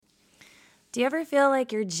Do you ever feel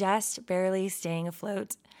like you're just barely staying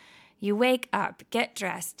afloat? You wake up, get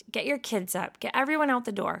dressed, get your kids up, get everyone out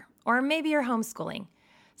the door, or maybe you're homeschooling.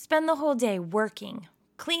 Spend the whole day working,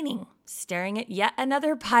 cleaning, staring at yet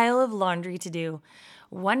another pile of laundry to do,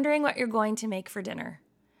 wondering what you're going to make for dinner,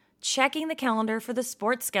 checking the calendar for the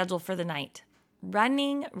sports schedule for the night,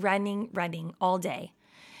 running all day.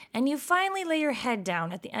 And you finally lay your head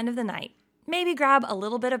down at the end of the night, maybe grab a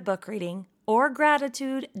little bit of book reading or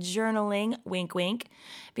gratitude journaling, wink, wink,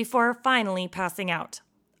 before finally passing out,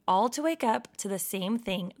 all to wake up to the same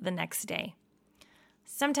thing the next day.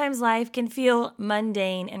 Sometimes life can feel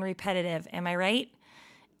mundane and repetitive, am I right?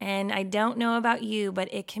 And I don't know about you,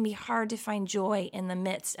 but it can be hard to find joy in the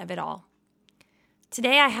midst of it all.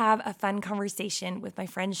 Today I have a fun conversation with my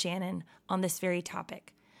friend Shannon on this very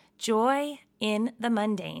topic, joy in the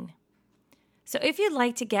mundane. So if you'd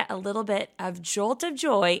like to get a little bit of jolt of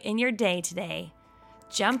joy in your day today,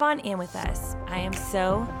 jump on in with us. I am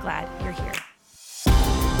so glad you're here.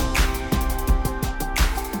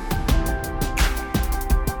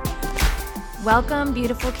 Welcome,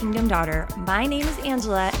 beautiful kingdom daughter. My name is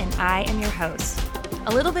Angela, and I am your host.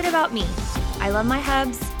 A little bit about me. I love my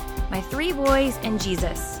hubs, my 3 boys, and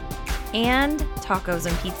Jesus, and tacos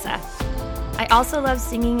and pizza. I also love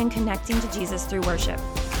singing and connecting to Jesus through worship.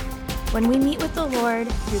 When we meet with the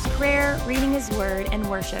Lord through prayer, reading His Word, and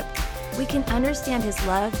worship, we can understand His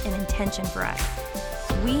love and intention for us.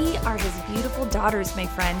 We are His beautiful daughters, my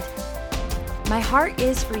friend. My heart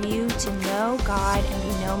is for you to know God and be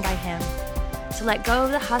known by Him, to let go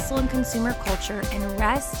of the hustle and consumer culture and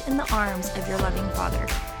rest in the arms of your loving Father.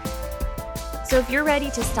 So if you're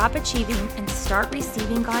ready to stop achieving and start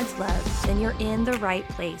receiving God's love, then you're in the right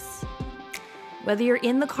place. Whether you're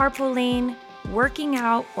in the carpool lane, working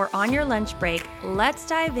out, or on your lunch break, let's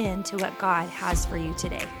dive into what God has for you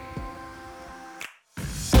today.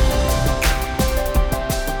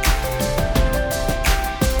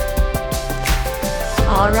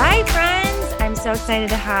 All right, friends, I'm so excited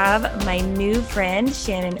to have my new friend,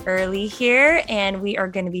 Shannon Earley here, and we are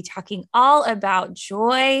going to be talking all about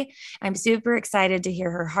joy. I'm super excited to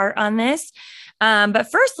hear her heart on this.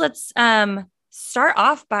 But first, let's start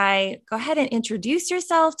off by go ahead and introduce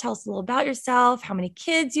yourself. Tell us a little about yourself, how many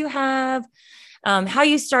kids you have, how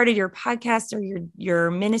you started your podcast or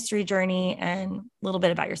your ministry journey, and a little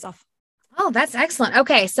bit about yourself. Oh, that's excellent.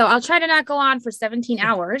 Okay. So I'll try to not go on for 17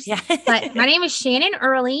 hours, Yeah. but my name is Shannon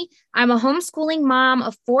Earley. I'm a homeschooling mom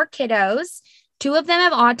of 4 kiddos. 2 of them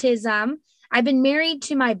have autism. I've been married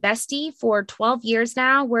to my bestie for 12 years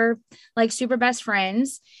now. We're like super best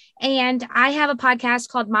friends. And I have a podcast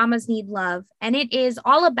called Mamas Need Love. And it is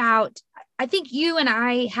all about, I think you and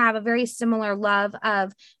I have a very similar love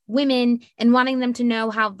of women and wanting them to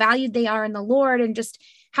know how valued they are in the Lord and just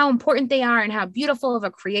how important they are and how beautiful of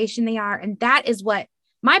a creation they are. And that is what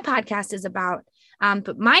my podcast is about.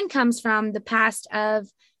 But mine comes from the past of,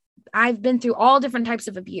 I've been through all different types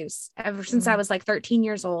of abuse ever since I was like 13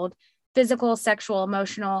 years old, physical, sexual,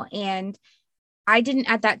 emotional. And I didn't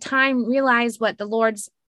at that time realize what the Lord's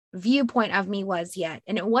viewpoint of me was yet.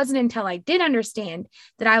 And it wasn't until I did understand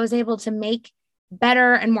that I was able to make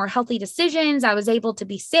better and more healthy decisions. I was able to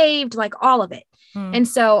be saved, like all of it. And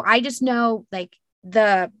so I just know like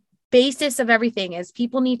the basis of everything is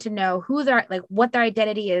people need to know who they're like, what their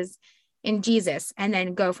identity is in Jesus, and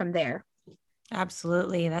then go from there.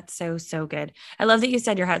 Absolutely. That's so good. I love that you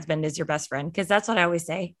said your husband is your best friend, because that's what I always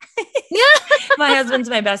say. Yeah. My husband's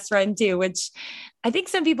my best friend too, which I think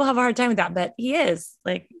some people have a hard time with that, but he is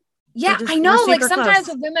like, yeah, I know. Like sometimes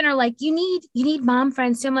when women are like, you need mom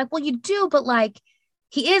friends too. I'm like, well, you do, but like,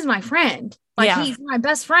 he is my friend. Like he's my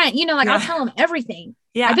best friend, like I'll tell him everything.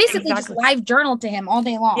 Yeah. I basically just live journal to him all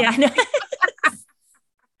day long. Yeah. He's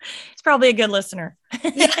probably a good listener.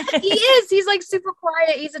 Yeah, he is. He's like super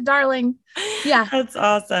quiet. He's a darling. Yeah. That's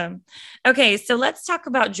awesome. Okay. So let's talk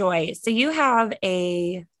about joy. So you have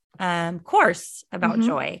a course about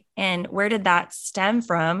joy, and where did that stem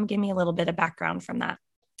from? Give me a little bit of background from that.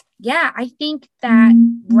 Yeah. I think that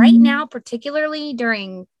right now, particularly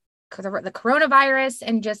during the coronavirus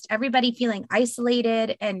and just everybody feeling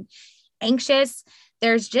isolated and anxious,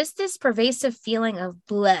 there's just this pervasive feeling of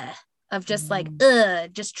bleh, of just like,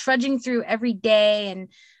 just trudging through every day. And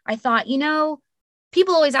I thought,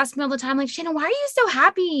 people always ask me all the time, like, Shannon, why are you so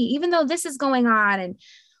happy, even though this is going on? And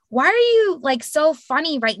why are you like so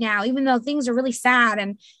funny right now, even though things are really sad?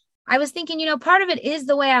 And I was thinking, part of it is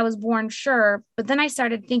the way I was born, sure. But then I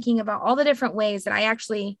started thinking about all the different ways that I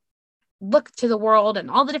actually look to the world and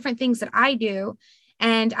all the different things that I do.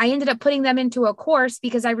 And I ended up putting them into a course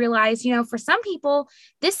because I realized, for some people,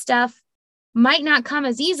 this stuff might not come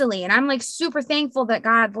as easily. And I'm like super thankful that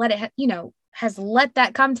God let it, has let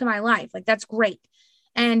that come to my life. Like, that's great.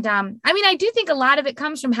 And I mean, I do think a lot of it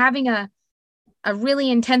comes from having a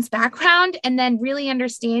really intense background and then really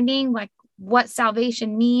understanding like what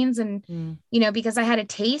salvation means. And, because I had a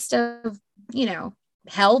taste of,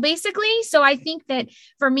 hell basically. So I think that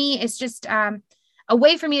for me, it's just a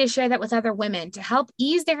way for me to share that with other women, to help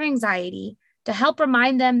ease their anxiety, to help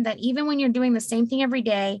remind them that even when you're doing the same thing every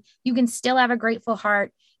day, you can still have a grateful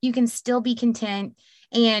heart. You can still be content,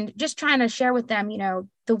 and just trying to share with them,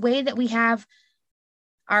 the way that we have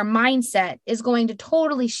our mindset is going to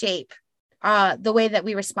totally shape the way that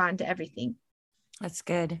we respond to everything. That's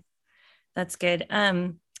good. That's good.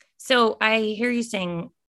 So I hear you saying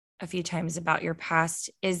a few times about your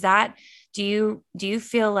past. Is that, do you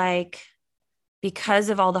feel like because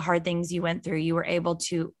of all the hard things you went through, you were able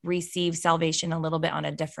to receive salvation a little bit on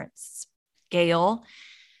a different scale?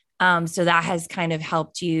 So that has kind of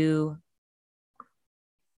helped you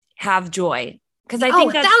have joy. Cause I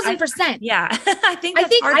think that's 1,000%. Yeah. I think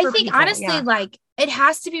people. Honestly, like it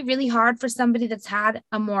has to be really hard for somebody that's had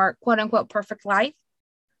a more quote unquote perfect life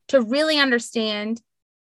to really understand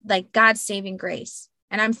like God's saving grace.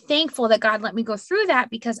 And I'm thankful that God let me go through that,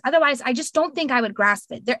 because otherwise I just don't think I would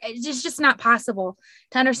grasp it. It's just not possible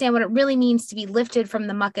to understand what it really means to be lifted from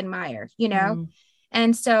the muck and mire,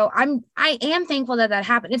 And so I am thankful that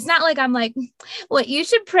happened. It's not like I'm like, what you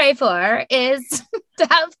should pray for is to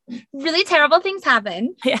have really terrible things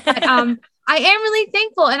happen. Yeah. But, I am really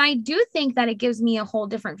thankful. And I do think that it gives me a whole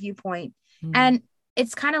different viewpoint. And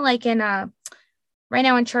it's kind of like right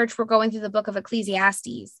now in church, we're going through the book of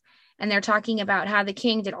Ecclesiastes, and they're talking about how the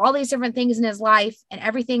king did all these different things in his life and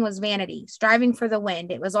everything was vanity, striving for the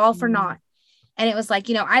wind. It was all for naught. And it was like,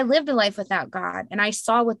 I lived a life without God and I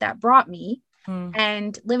saw what that brought me.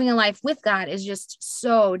 And living a life with God is just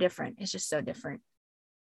so different. It's just so different.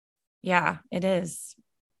 Yeah, it is.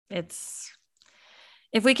 It's,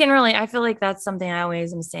 if we can really, I feel like that's something I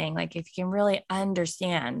always am saying, like, if you can really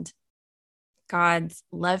understand God's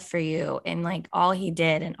love for you and like all he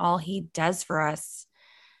did and all he does for us,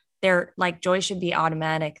 there, like, joy should be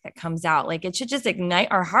automatic that comes out. Like, it should just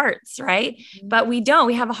ignite our hearts. Right. But we don't,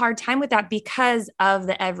 we have a hard time with that because of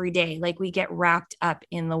the everyday, like we get wrapped up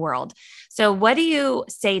in the world. So what do you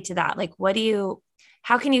say to that? Like,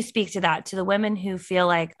 how can you speak to that, to the women who feel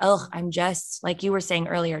like, oh, I'm just, like you were saying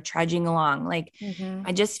earlier, trudging along. Like,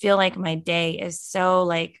 I just feel like my day is so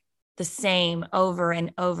like the same over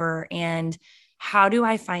and over. And how do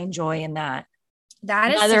I find joy in that?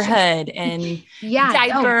 That is motherhood and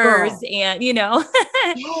diapers and,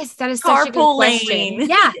 yes, that is such a good question.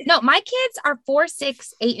 Yeah, no, my kids are 4,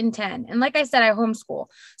 6, 8, and 10. And like I said, I homeschool.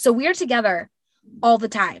 So we're together all the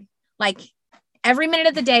time. Like every minute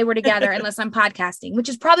of the day we're together unless I'm podcasting, which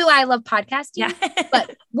is probably why I love podcasting,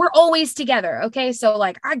 but we're always together. Okay. So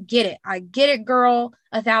like, I get it, girl,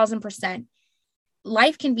 1,000%.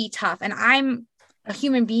 Life can be tough. And I'm a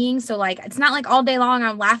human being. So like, it's not like all day long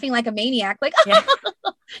I'm laughing like a maniac, like,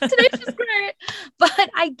 today's just great.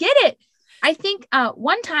 But I get it. I think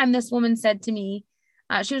one time this woman said to me,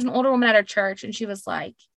 she was an older woman at our church, and she was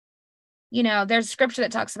like, there's scripture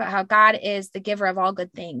that talks about how God is the giver of all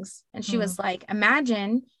good things. And she was like,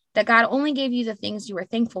 imagine that God only gave you the things you were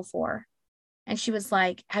thankful for. And she was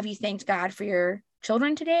like, have you thanked God for your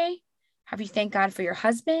children today? Have you thanked God for your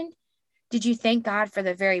husband? Did you thank God for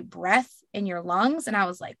the very breath in your lungs? And I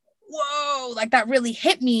was like, whoa, like that really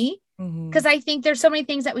hit me, because I think there's so many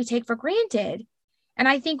things that we take for granted. And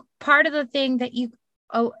I think part of the thing that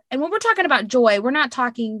and when we're talking about joy, we're not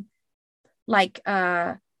talking like,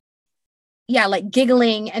 like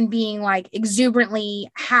giggling and being like exuberantly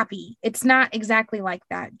happy. It's not exactly like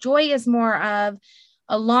that. Joy is more of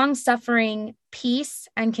a long-suffering peace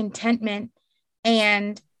and contentment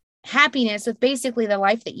and happiness with basically the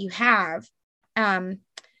life that you have.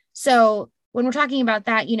 So when we're talking about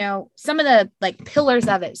that, some of the like pillars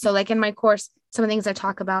of it. So like in my course, some of the things I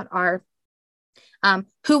talk about are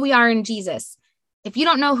who we are in Jesus. If you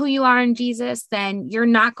don't know who you are in Jesus, then you're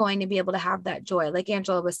not going to be able to have that joy. Like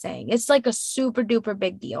Angela was saying, it's like a super duper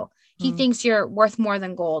big deal. He thinks you're worth more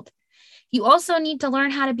than gold. You also need to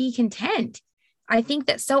learn how to be content. I think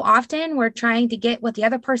that so often we're trying to get what the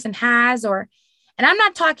other person has, and I'm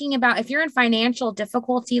not talking about if you're in financial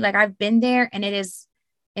difficulty, like I've been there and it is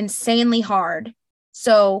insanely hard.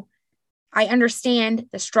 So I understand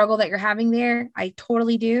the struggle that you're having there. I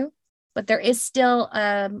totally do. But there is still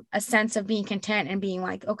a sense of being content and being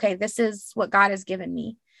like, okay, this is what God has given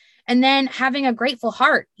me. And then having a grateful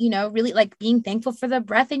heart, really like being thankful for the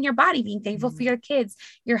breath in your body, being thankful for your kids,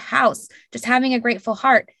 your house, just having a grateful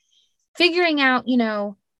heart, figuring out,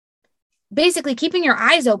 basically keeping your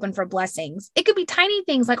eyes open for blessings. It could be tiny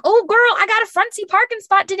things like, oh girl, I got a front seat parking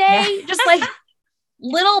spot today. Yeah. Just like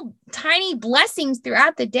little tiny blessings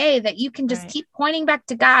throughout the day that you can just Right. keep pointing back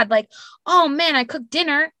to God. Like, oh man, I cooked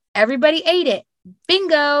dinner. Everybody ate it.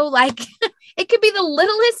 Bingo. Like it could be the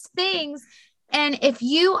littlest things. And if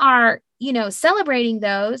you are, celebrating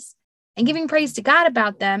those and giving praise to God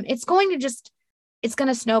about them, it's going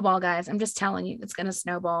to snowball, guys. I'm just telling you, it's going to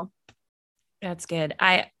snowball. That's good.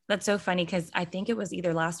 That's so funny because I think it was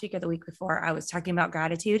either last week or the week before I was talking about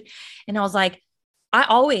gratitude, and I was like, I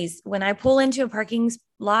always, when I pull into a parking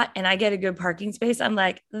lot and I get a good parking space, I'm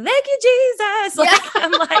like, thank you, Jesus. Like,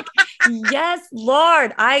 I'm like, yes,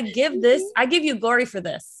 Lord, I give you glory for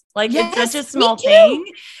this. Like, Yes, it's such a small thing.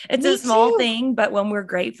 It's a small thing, but when we're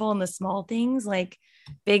grateful in the small things, like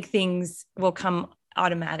big things will come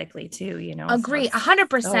automatically too, Agree. So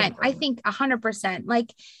 100%. I think 100%.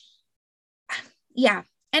 Like, yeah.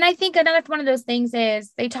 And I think another one of those things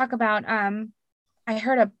is they talk about, I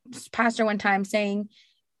heard a pastor one time saying,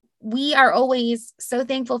 we are always so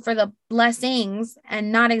thankful for the blessings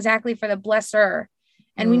and not exactly for the blesser.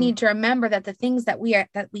 And we need to remember that the things that we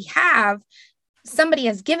have, somebody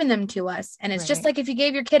has given them to us. And it's just like if you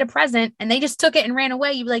gave your kid a present and they just took it and ran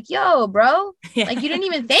away, you'd be like, yo, bro, like you didn't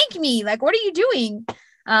even thank me. Like, what are you doing?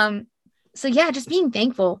 So yeah, just being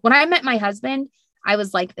thankful. When I met my husband, I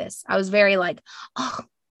was like this. I was very like,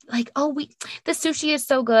 the sushi is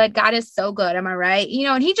so good. God is so good. Am I right?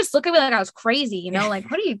 And he just looked at me like I was crazy, like,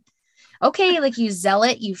 what are you, okay. Like you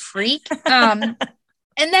zealot, you freak.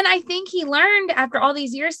 And then I think he learned after all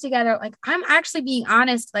these years together, like, I'm actually being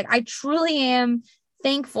honest. Like, I truly am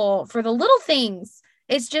thankful for the little things.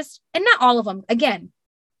 It's just, and not all of them. Again,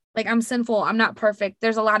 like I'm sinful. I'm not perfect.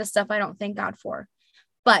 There's a lot of stuff I don't thank God for.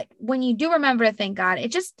 But when you do remember to thank God,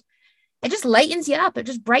 it just lightens you up. It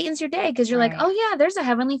just brightens your day because you're like, oh yeah, there's a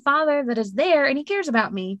heavenly Father that is there and he cares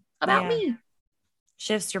about me, me.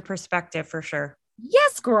 Shifts your perspective for sure.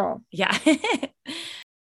 Yes, girl. Yeah.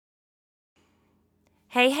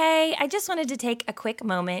 Hey, I just wanted to take a quick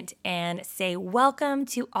moment and say welcome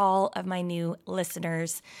to all of my new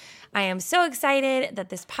listeners. I am so excited that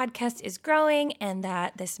this podcast is growing and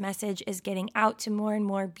that this message is getting out to more and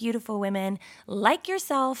more beautiful women like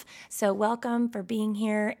yourself. So welcome for being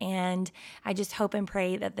here. And I just hope and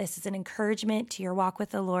pray that this is an encouragement to your walk with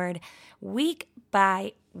the Lord week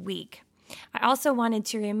by week. I also wanted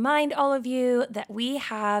to remind all of you that we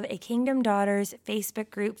have a Kingdom Daughters Facebook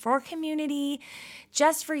group for community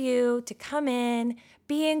just for you to come in,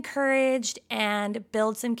 be encouraged, and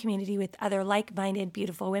build some community with other like-minded,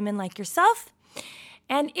 beautiful women like yourself.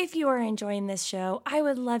 And if you are enjoying this show, I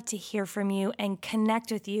would love to hear from you and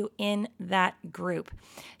connect with you in that group.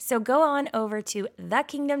 So go on over to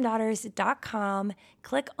thekingdomdaughters.com,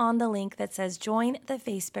 click on the link that says join the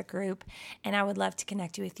Facebook group, and I would love to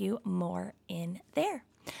connect with you more in there.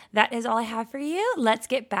 That is all I have for you. Let's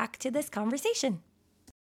get back to this conversation.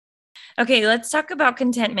 Okay, let's talk about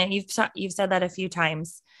contentment. You've said that a few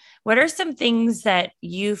times. What are some things that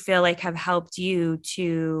you feel like have helped you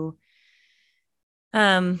to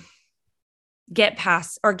get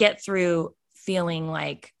past or get through feeling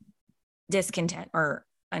like discontent or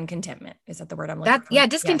uncontentment? Is that the word I'm looking for? Yeah,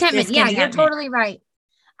 discontentment. Yes, discontentment. Yeah, you're totally right.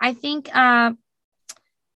 I think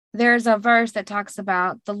there's a verse that talks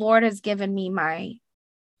about the Lord has given me my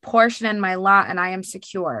portion and my lot and I am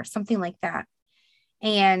secure, something like that.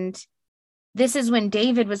 And this is when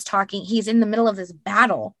David was talking. He's in the middle of this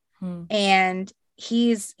battle and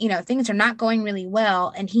he's, things are not going really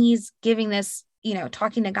well. And he's giving this,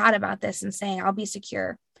 talking to God about this and saying, I'll be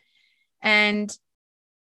secure. And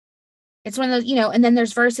it's one of those, and then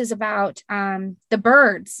there's verses about the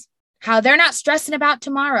birds, how they're not stressing about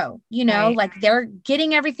tomorrow, Right. like they're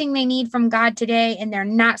getting everything they need from God today and they're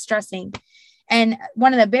not stressing. And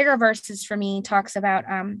one of the bigger verses for me talks about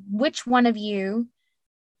which one of you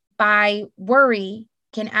by worry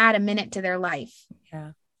can add a minute to their life.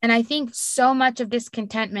 Yeah. And I think so much of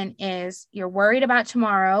discontentment is you're worried about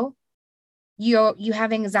tomorrow. You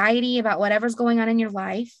have anxiety about whatever's going on in your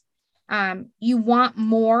life. You want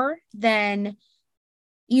more than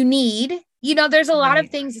you need. There's a lot of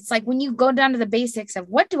things. It's like when you go down to the basics of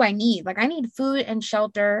what do I need? Like I need food and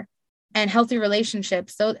shelter and healthy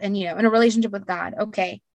relationships. So, and, in a relationship with God.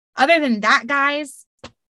 Okay. Other than that, guys,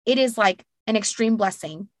 it is like an extreme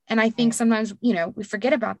blessing. And I think sometimes, we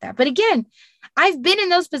forget about that. But again, I've been in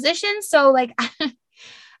those positions. So like,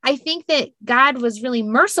 I think that God was really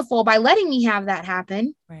merciful by letting me have that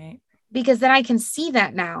happen. Right. Because then I can see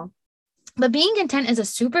that now. But being content is a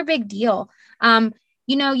super big deal.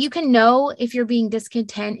 You can know if you're being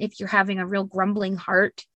discontent, if you're having a real grumbling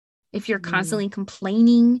heart, if you're constantly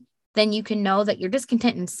complaining, then you can know that you're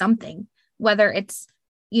discontent in something, whether it's,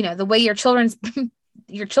 the way your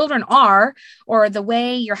children are, or the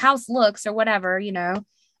way your house looks or whatever,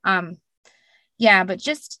 but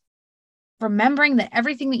just remembering that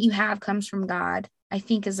everything that you have comes from God, I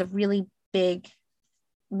think is a really big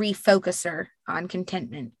refocuser on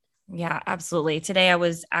contentment. Yeah, absolutely. Today I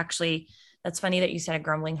was actually, that's funny that you said a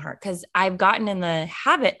grumbling heart, because I've gotten in the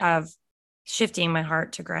habit of shifting my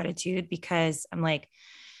heart to gratitude, because I'm like,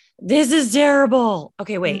 this is terrible.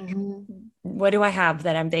 Okay, wait, what do I have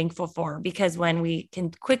that I'm thankful for? Because when we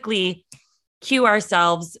can quickly cue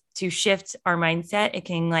ourselves to shift our mindset, it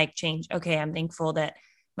can like change. Okay, I'm thankful that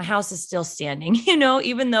my house is still standing,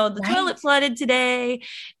 even though the toilet flooded today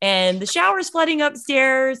and the shower's flooding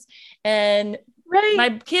upstairs and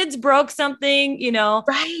my kids broke something,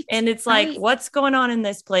 and it's like, what's going on in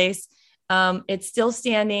this place? It's still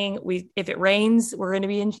standing. If it rains, we're going to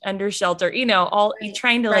be under shelter,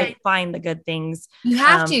 trying to like find the good things. You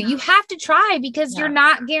have to try, because you're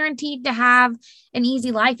not guaranteed to have an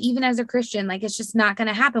easy life, even as a Christian. Like, it's just not going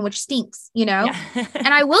to happen, which stinks, And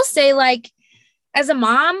I will say, like, as a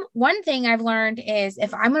mom, one thing I've learned is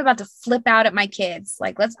if I'm about to flip out at my kids,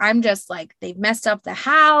 like, I'm just like, they've messed up the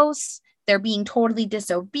house, they're being totally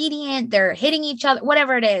disobedient, they're hitting each other,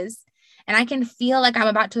 whatever it is, and I can feel like I'm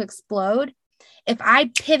about to explode. If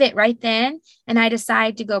I pivot right then and I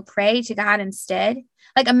decide to go pray to God instead,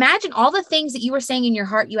 like, imagine all the things that you were saying in your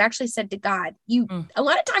heart, you actually said to God. You a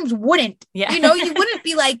lot of times wouldn't, you wouldn't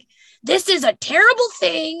be like, this is a terrible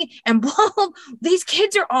thing, and blah, these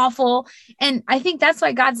kids are awful. And I think that's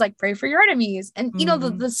why God's like, pray for your enemies. And,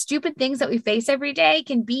 the stupid things that we face every day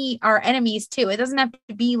can be our enemies too. It doesn't have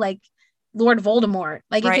to be like Lord Voldemort.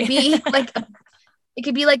 Like, it could be like, it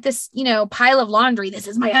could be like this, pile of laundry. This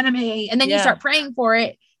is my enemy. And then you start praying for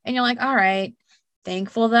it and you're like, all right,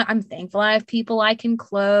 I'm thankful I have people I can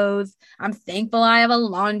clothe. I'm thankful I have a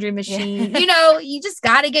laundry machine. You just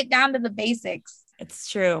got to get down to the basics. It's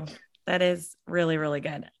true. That is really, really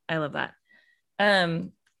good. I love that.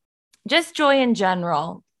 Just joy in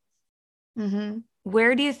general. Mm-hmm.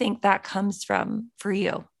 Where do you think that comes from for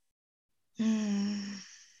you?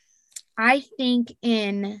 I think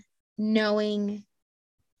in knowing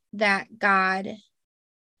that God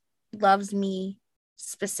loves me,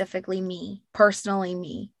 specifically me, personally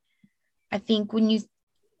me. I think when you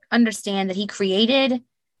understand that he created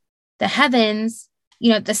the heavens,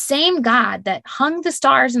 the same God that hung the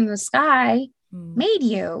stars in the sky made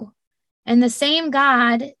you. And the same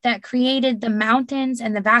God that created the mountains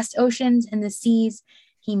and the vast oceans and the seas,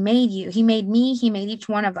 he made you. He made me. He made each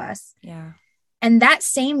one of us. Yeah. And that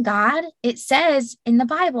same God, it says in the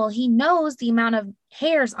Bible, he knows the amount of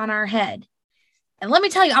hairs on our head. And let me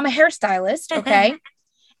tell you, I'm a hairstylist, okay?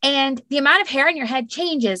 And the amount of hair on your head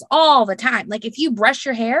changes all the time. Like, if you brush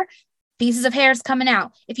your hair, pieces of hair is coming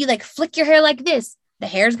out. If you like flick your hair like this, the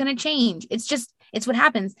hair is going to change. It's what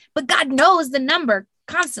happens. But God knows the number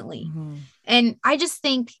constantly. Mm-hmm. And I just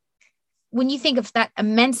think when you think of that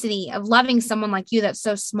immensity of loving someone like you, that's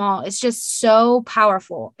so small, it's just so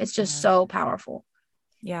powerful. It's just so powerful.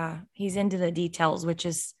 Yeah. He's into the details, which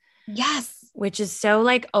is so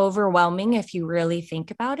like overwhelming if you really think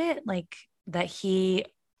about it, like that he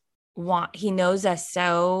knows us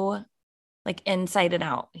so like inside and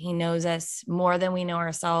out. He knows us more than we know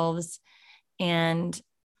ourselves. And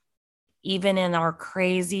even in our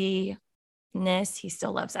craziness, he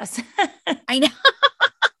still loves us. I know.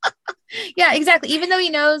 Yeah, exactly. Even though he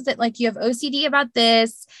knows that like you have OCD about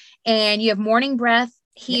this and you have morning breath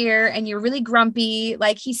here and you're really grumpy,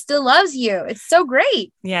 like he still loves you. It's so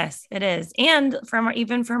great. Yes, it is. And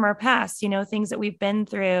even from our past, things that we've been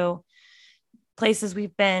through, places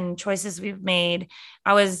we've been, choices we've made.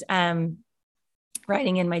 I was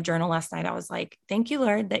writing in my journal last night. I was like, thank you,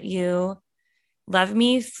 Lord, that you love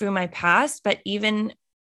me through my past, but even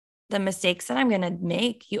the mistakes that I'm going to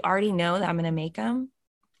make, you already know that I'm going to make them.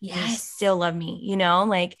 Yes. You still love me,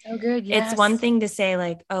 like so good. Yes. It's one thing to say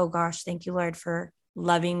like, oh gosh, thank you, Lord, for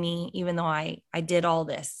loving me, even though I did all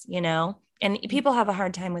this, and people have a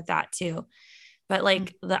hard time with that too. But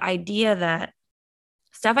like the idea that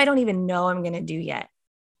stuff I don't even know I'm going to do yet,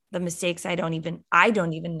 the mistakes I don't even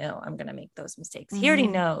know I'm going to make those mistakes. He already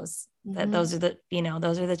knows that those are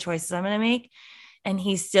the choices I'm going to make. And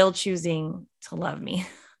he's still choosing to love me.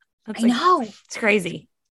 I know. It's crazy.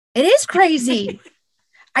 It is crazy.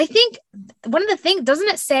 I think one of the things, doesn't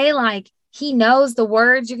it say like he knows the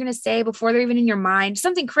words you're going to say before they're even in your mind?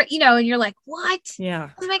 Something, and you're like, what?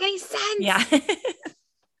 Yeah. Doesn't make any sense. Yeah.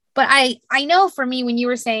 But I know for me, when you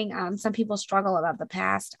were saying some people struggle about the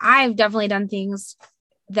past, I've definitely done things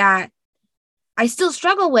that I still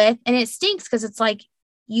struggle with. And it stinks because it's like,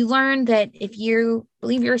 you learn that if you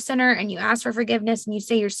believe you're a sinner and you ask for forgiveness and you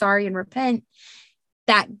say you're sorry and repent,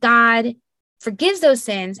 that God forgives those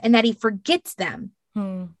sins and that he forgets them.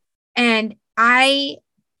 And I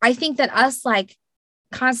think that us like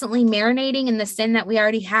constantly marinating in the sin that we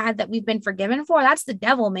already had that we've been forgiven for, that's the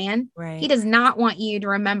devil, man. Right. He does not want you to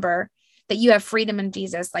remember that you have freedom in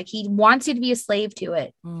Jesus. Like he wants you to be a slave to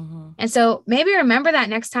it. And so maybe remember that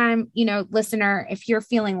next time, you know, listener, if you're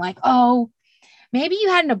feeling like, oh, maybe you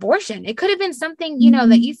had an abortion, it could have been something, you know,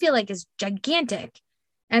 that you feel like is gigantic.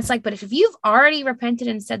 And it's like, but if you've already repented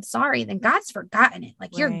and said sorry, then God's forgotten it.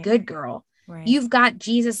 Like, you're good, girl. Right. You've got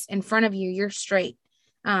Jesus in front of you. You're straight.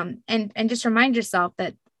 And just remind yourself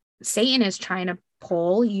that Satan is trying to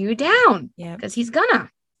pull you down. Yeah. Because he's gonna.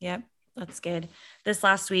 Yep. That's good. This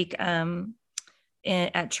last week,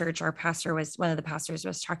 at church, one of the pastors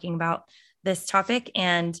was talking about this topic,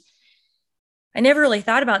 and I never really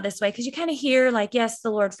thought about it this way, because you kind of hear like, yes, the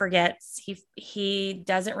Lord forgets, he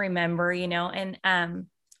doesn't remember, you know, and,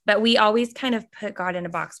 but we always kind of put God in a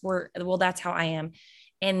box. Well, that's how I am.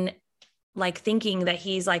 And like thinking that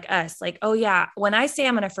he's like us, like, oh yeah, when I say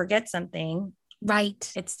I'm going to forget something,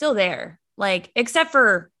 right, it's still there. Like, except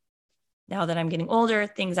for now that I'm getting older,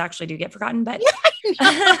 things actually do get forgotten, but,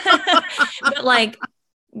 but like,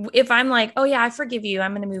 if I'm like, oh yeah, I forgive you,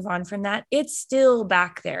 I'm going to move on from that, it's still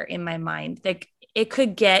back there in my mind. Like it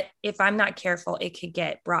could get, if I'm not careful, it could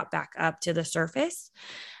get brought back up to the surface.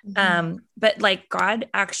 But like God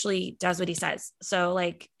actually does what he says. So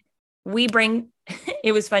like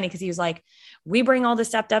it was funny because he was like, we bring all this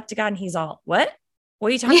stuff up to God, and he's all, what are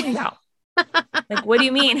you talking about? Like, what do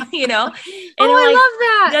you mean? You know? And I like, love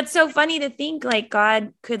that. That's so funny to think like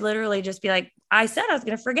God could literally just be like, I said I was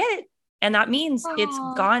going to forget it. And that means it's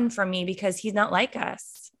gone from me, because he's not like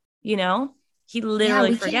us. You know, he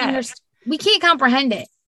literally forgets. We can't comprehend it.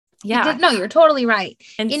 Yeah. No, you're totally right.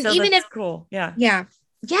 And so even if cool. Yeah. Yeah.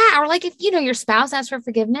 Yeah. Or like if, you know, your spouse asks for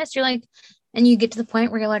forgiveness, you're like, and you get to the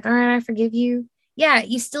point where you're like, all right, I forgive you. Yeah.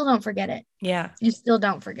 You still don't forget it. Yeah. You still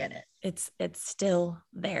don't forget it. It's still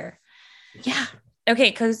there. Yeah.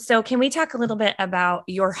 Okay. So can we talk a little bit about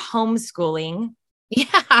your homeschooling?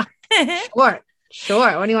 Yeah.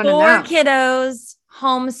 Sure. What do you want to know? 4 kiddos,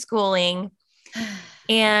 homeschooling.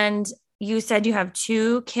 And you said you have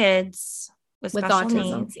 2 kids with special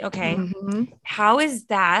autism. needs. Okay. How is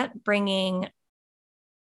that bringing,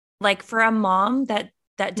 like, for a mom that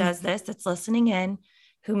does this, that's listening in,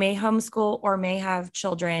 who may homeschool or may have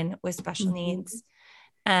children with special needs?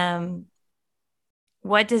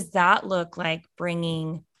 What does that look like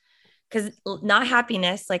bringing? Because not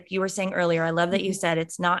happiness, like you were saying earlier, I love that you said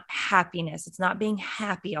it's not happiness. It's not being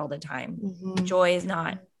happy all the time. Joy is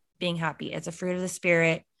not being happy. It's a fruit of the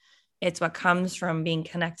Spirit. It's what comes from being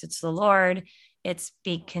connected to the Lord. It's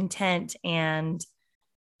being content and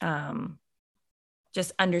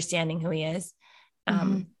just understanding who he is.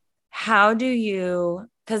 How do you,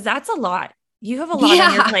 because that's a lot. You have a lot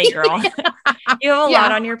on your plate, girl. You have a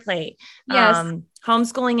lot on your plate. Yes.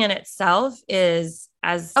 Homeschooling in itself is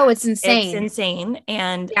it's insane. It's insane.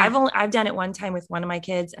 And I've done it one time with one of my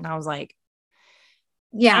kids, and I was like,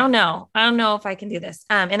 I don't know if I can do this.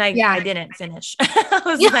 And I didn't finish. I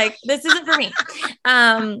was like, this isn't for me.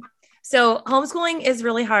 So homeschooling is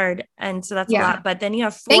really hard. And so that's a lot, but then you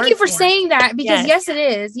have 4 Thank you for saying that, because yes, it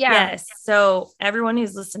is. Yeah. Yes. So everyone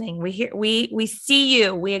who's listening, we see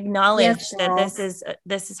you, we acknowledge that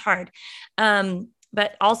this is hard.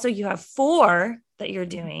 But also you have 4 that you're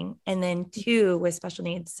doing, and then 2 with special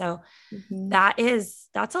needs. So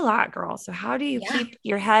that's a lot, girl. So how do you keep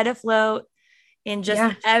your head afloat in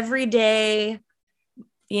just every day,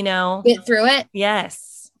 you know, get through it?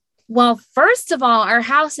 Yes. Well, first of all, our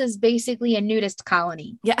house is basically a nudist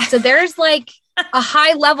colony. Yeah. So there's like a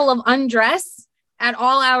high level of undress at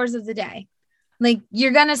all hours of the day. Like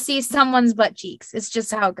you're going to see someone's butt cheeks. It's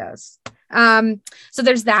just how it goes. So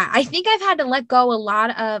there's that. I think I've had to let go a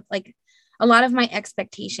lot of my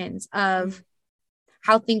expectations of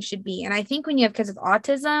how things should be. And I think when you have kids with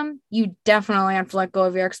autism, you definitely have to let go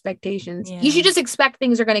of your expectations. Yeah. You should just expect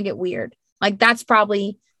things are going to get weird. Like that's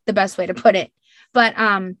probably the best way to put it. But,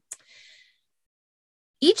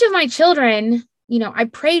 each of my children, you know, I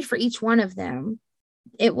prayed for each one of them.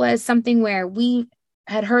 It was something where we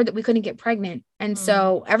had heard that we couldn't get pregnant. And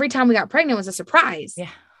so every time we got pregnant was a surprise.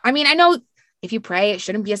 Yeah. I mean, I know if you pray, it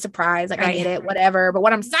shouldn't be a surprise. Like I get it, whatever. But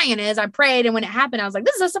what I'm saying is I prayed, and when it happened, I was like,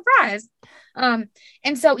 this is a surprise.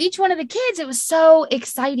 And so each one of the kids, it was so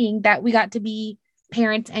exciting that we got to be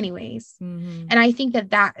parents anyways. And I think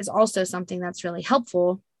that is also something that's really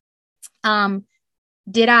helpful.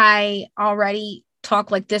 Did I already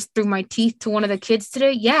talk like this through my teeth to one of the kids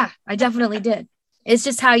today? Yeah, I definitely did. It's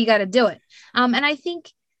just how you got to do it. And I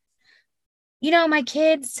think, my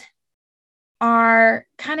kids are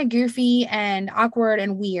kind of goofy and awkward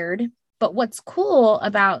and weird. But what's cool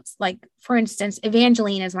about, like, for instance,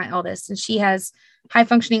 Evangeline is my eldest, and she has high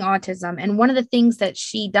functioning autism. And one of the things that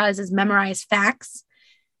she does is memorize facts.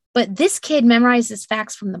 But this kid memorizes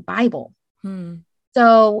facts from the Bible.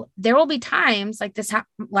 So there will be times like this.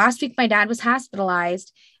 Last week, my dad was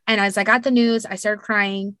hospitalized. And as I got the news, I started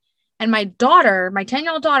crying. And my daughter, my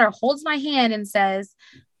 10-year-old daughter, holds my hand and says,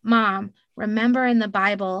 Mom, remember in the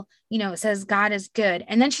Bible, it says God is good.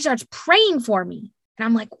 And then she starts praying for me. And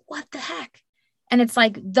I'm like, what the heck? And it's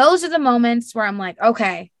like, those are the moments where I'm like,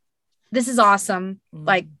 okay, this is awesome.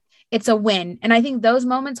 Like, it's a win. And I think those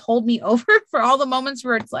moments hold me over for all the moments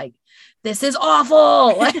where it's like, this is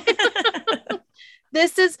awful.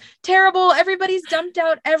 This is terrible. Everybody's dumped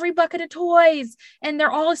out every bucket of toys and they're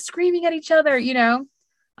all screaming at each other,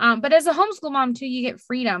 But as a homeschool mom too, you get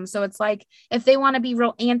freedom. So it's like, if they want to be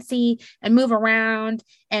real antsy and move around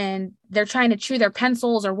and they're trying to chew their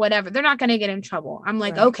pencils or whatever, they're not going to get in trouble. I'm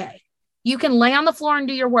like, okay, you can lay on the floor and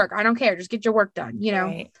do your work. I don't care. Just get your work done,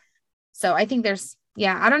 Right. So I think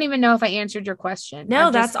I don't even know if I answered your question.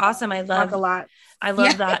 No, that's awesome. I love a lot. I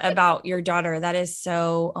love that about your daughter. That is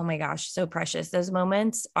so, oh my gosh, so precious. Those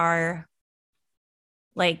moments are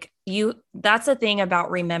like that's the thing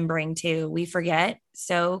about remembering too. We forget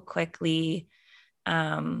so quickly,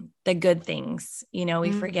 the good things,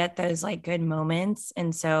 we forget those like good moments.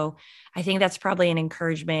 And so I think that's probably an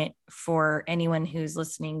encouragement for anyone who's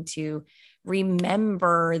listening to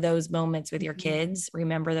remember those moments with your kids,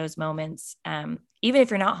 remember those moments. Even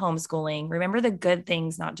if you're not homeschooling, remember the good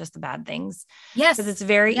things, not just the bad things. Yes. Because it's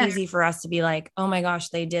very easy for us to be like, oh my gosh,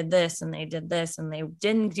 they did this and they did this and they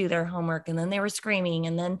didn't do their homework. And then they were screaming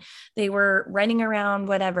and then they were running around,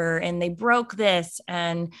 whatever. And they broke this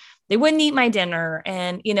and they wouldn't eat my dinner.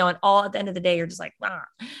 And, and all at the end of the day, you're just like, ah.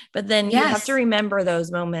 But then you have to remember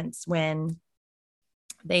those moments when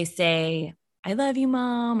they say, I love you,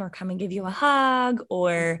 Mom, or come and give you a hug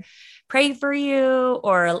or pray for you.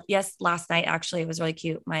 Or yes, last night, actually, it was really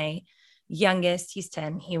cute. My youngest, he's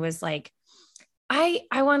 10. He was like,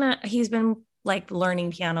 he's been like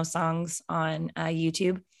learning piano songs on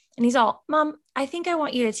YouTube. And he's all, Mom, I think I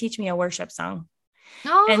want you to teach me a worship song.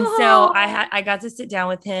 Oh. And so I got to sit down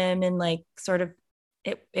with him and like sort of,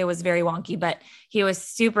 it was very wonky, but he was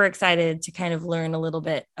super excited to kind of learn a little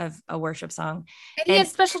bit of a worship song. And he had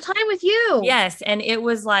special time with you. Yes. And it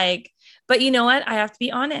was like, but you know what? I have to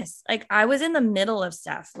be honest. Like I was in the middle of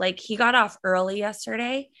stuff. Like he got off early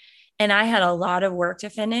yesterday and I had a lot of work to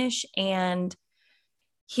finish. And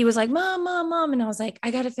he was like, Mom. And I was like, I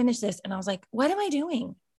got to finish this. And I was like, what am I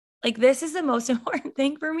doing? Like, this is the most important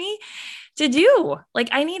thing for me to do. Like,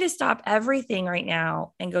 I need to stop everything right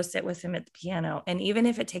now and go sit with him at the piano. And even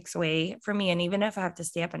if it takes away from me, and even if I have to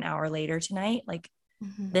stay up an hour later tonight, like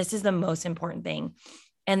this is the most important thing.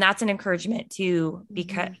 And that's an encouragement to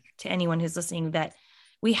to anyone who's listening that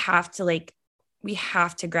we have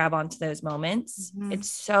to grab onto those moments.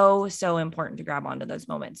 It's so, so important to grab onto those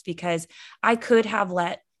moments because I could have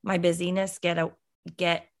let my busyness get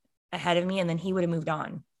ahead of me and then he would have moved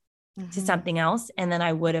on to something else. And then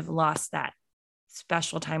I would have lost that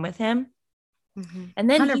special time with him. And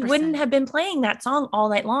then 100%. He wouldn't have been playing that song all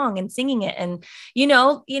night long and singing it. And,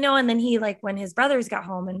 and then he, like, when his brothers got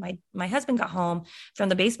home and my husband got home from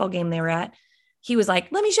the baseball game they were at, he was like,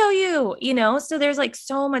 let me show you, so there's like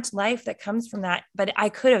so much life that comes from that. But I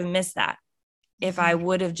could have missed that if I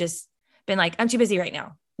would have just been like, I'm too busy right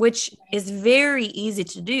now, which is very easy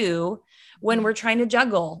to do when we're trying to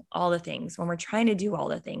juggle all the things, when we're trying to do all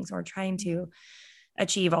the things, when we're trying to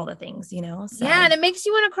achieve all the things, So. Yeah. And it makes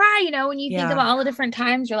you want to cry, when you think about all the different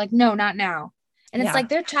times, you're like, no, not now. And it's like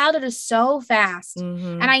their childhood is so fast.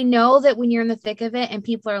 And I know that when you're in the thick of it and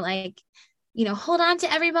people are like, hold on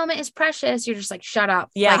to every moment is precious. You're just like, shut up.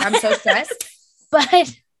 Yeah. Like, I'm so stressed.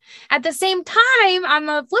 But at the same time, on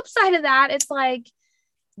the flip side of that, it's like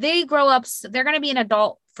they grow up, they're going to be an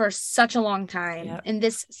adult for such a long time. Yep. In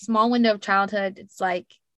this small window of childhood, it's like,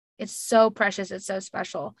 it's so precious. It's so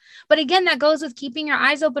special. But again, that goes with keeping your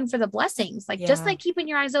eyes open for the blessings. Like, just like keeping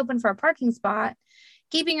your eyes open for a parking spot,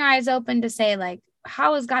 keeping your eyes open to say, like,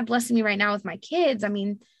 how is God blessing me right now with my kids? I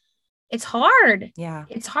mean, it's hard. Yeah.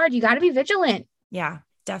 It's hard. You got to be vigilant. Yeah,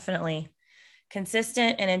 definitely.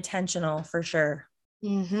 Consistent and intentional for sure.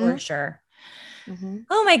 For sure.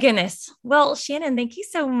 Oh my goodness. Well, Shannon, thank you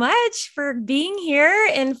so much for being here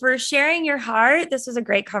and for sharing your heart. This was a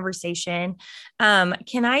great conversation.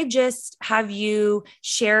 Can I just have you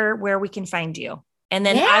share where we can find you? And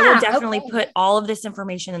then I will Yeah, definitely okay. put all of this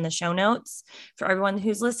information in the show notes for everyone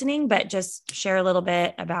who's listening, but just share a little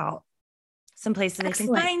bit about some places they can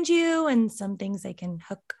Excellent. find you and some things they can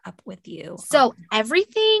hook up with you So on.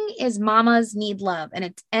 everything is Mamas Need Love, and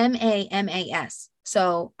it's MAMAS.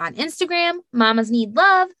 So on Instagram, Mamas Need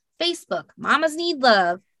Love, Facebook, Mamas Need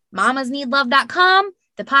Love, mamasneedlove.com.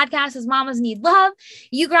 The podcast is Mamas Need Love.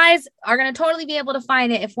 You guys are going to totally be able to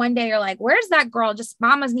find it if one day you're like, where's that girl? Just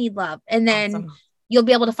Mamas Need Love. And then Awesome. you'll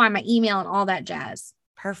be able to find my email and all that jazz.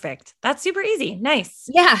 Perfect. That's super easy. Nice.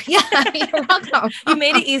 Yeah. You're welcome. You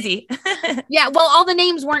made it easy. Yeah. Well, all the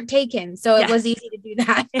names weren't taken, so it Yeah. was easy to do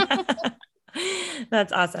that.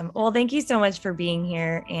 That's awesome. Well, thank you so much for being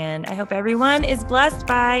here. And I hope everyone is blessed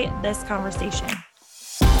by this conversation.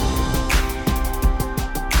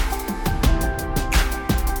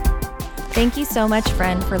 Thank you so much,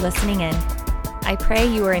 friend, for listening in. I pray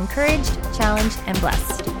you are encouraged, challenged, and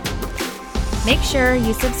blessed. Make sure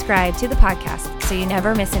you subscribe to the podcast so you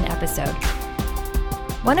never miss an episode.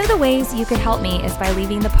 One of the ways you could help me is by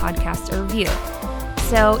leaving the podcast a review.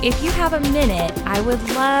 So if you have a minute, I would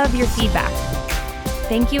love your feedback.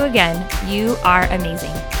 Thank you again. You are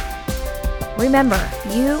amazing. Remember,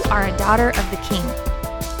 you are a daughter of the King.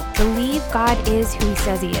 Believe God is who He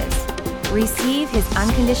says He is. Receive His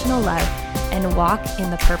unconditional love and walk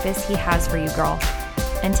in the purpose He has for you, girl.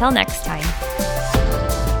 Until next time.